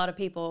 and a lot of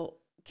people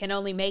can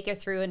only make it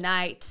through a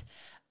night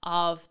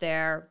of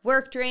their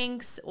work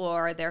drinks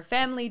or their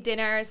family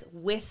dinners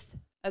with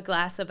a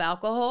glass of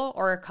alcohol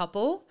or a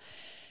couple.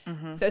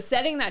 Mm-hmm. So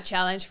setting that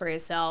challenge for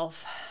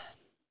yourself,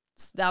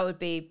 that would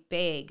be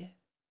big.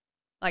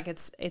 Like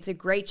it's a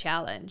great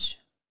challenge.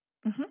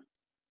 Mm-hmm.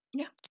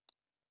 Yeah.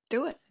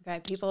 Do it. Okay,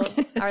 people,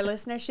 our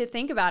listeners should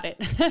think about it.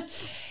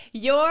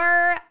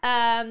 Your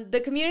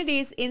the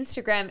community's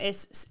Instagram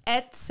is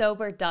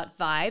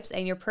 @sober.vibes,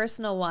 and your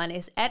personal one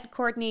is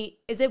 @Courtney.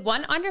 Is it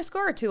 1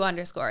 underscore or 2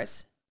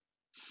 underscores?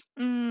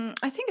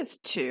 I think it's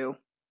 2.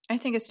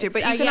 But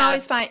you can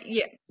always find,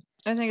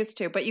 I think it's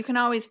 2, but you can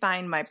always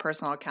find my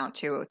personal account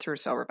too through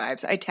Sober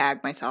Vibes. I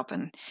tag myself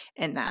in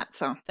that,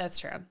 so. That's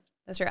true.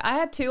 I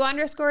had 2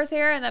 underscores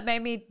here, and that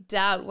made me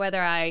doubt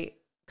whether I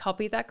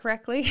copied that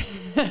correctly.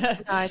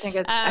 No, I think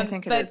it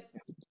is.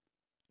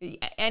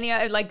 Any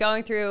like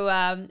going through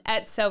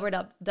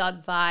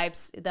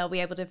 @sober.vibes, they'll be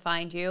able to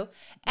find you.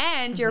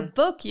 And your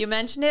book, you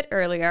mentioned it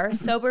earlier,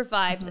 Sober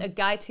Vibes, a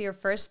guide to your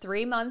first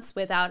 3 months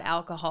without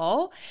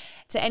alcohol.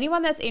 To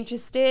anyone that's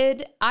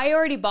interested, I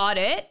already bought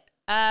it.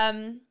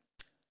 I'm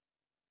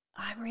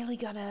really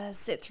gonna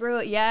sit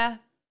through it. Yeah.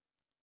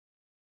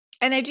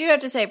 And I do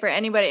have to say, for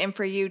anybody, and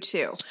for you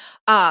too,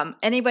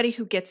 anybody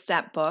who gets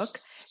that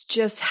book,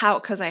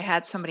 because I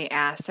had somebody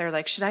ask, they're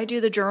like, should I do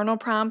the journal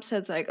prompts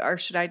or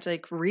should I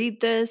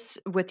read this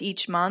with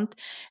each month?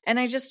 And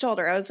I just told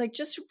her, I was like,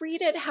 just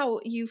read it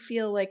how you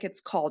feel like it's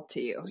called to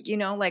you.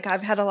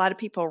 I've had a lot of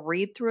people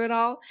read through it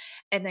all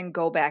and then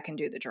go back and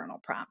do the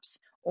journal prompts,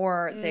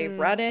 or they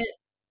read it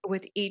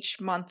with each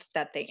month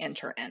that they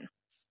enter in.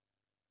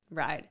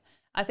 Right.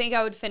 I think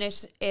I would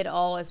finish it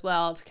all as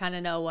well to kind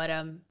of know what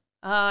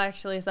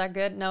actually, is that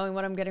good? Knowing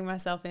what I'm getting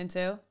myself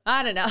into?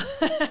 I don't know.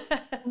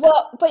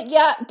 Well, but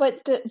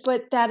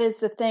that is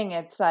the thing.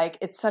 It's like,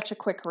 it's such a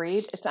quick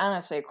read. It's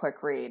honestly a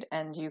quick read,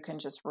 and you can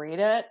just read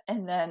it,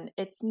 and then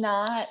it's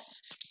not,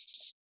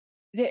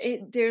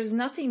 there's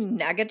nothing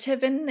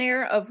negative in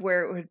there of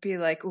where it would be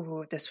like,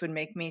 ooh, this would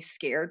make me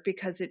scared,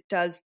 because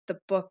the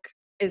book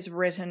is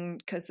written,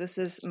 because this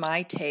is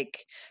my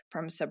take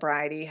from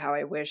sobriety, how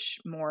I wish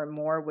more and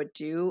more would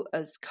do,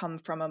 is come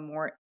from a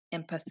more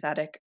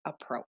empathetic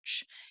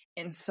approach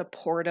and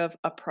supportive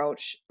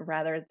approach,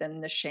 rather than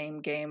the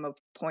shame game of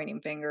pointing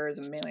fingers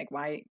and being like,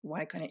 why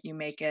couldn't you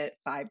make it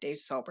 5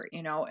 days sober?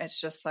 It's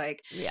just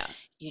like, yeah,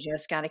 you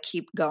just got to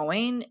keep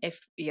going. If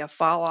you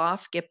fall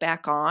off, get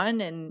back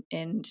on,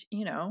 and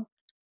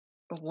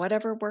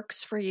whatever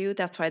works for you.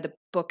 That's why the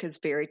book is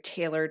very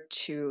tailored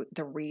to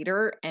the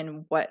reader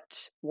and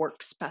what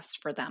works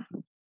best for them.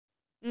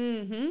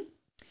 Mm-hmm.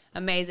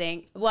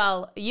 Amazing.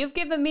 Well, you've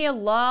given me a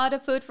lot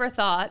of food for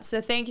thought.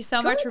 So thank you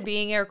so much for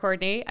being here,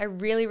 Courtney. I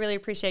really, really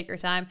appreciate your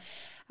time.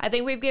 I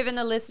think we've given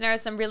the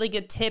listeners some really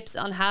good tips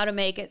on how to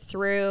make it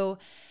through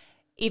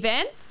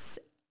events,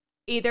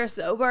 either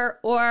sober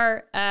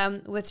or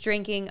with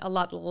drinking a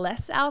lot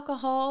less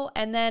alcohol.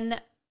 And then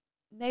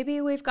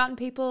maybe we've gotten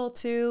people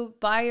to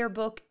buy your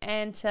book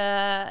and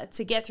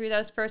to get through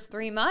those first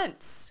 3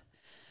 months.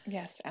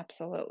 Yes,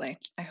 absolutely.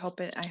 I hope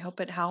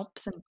it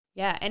helps. And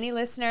yeah, any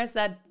listeners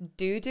that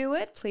do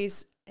it,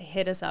 please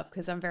hit us up,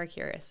 because I'm very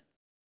curious.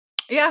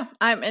 Yeah,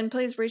 and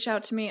please reach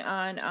out to me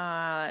on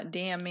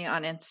DM me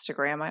on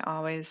Instagram.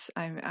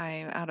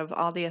 I'm out of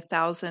all the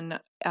 1,000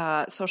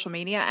 social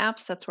media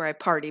apps, that's where I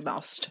party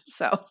most.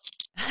 So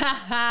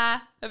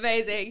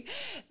Amazing.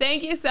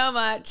 Thank you so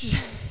much.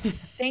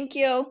 Thank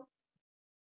you.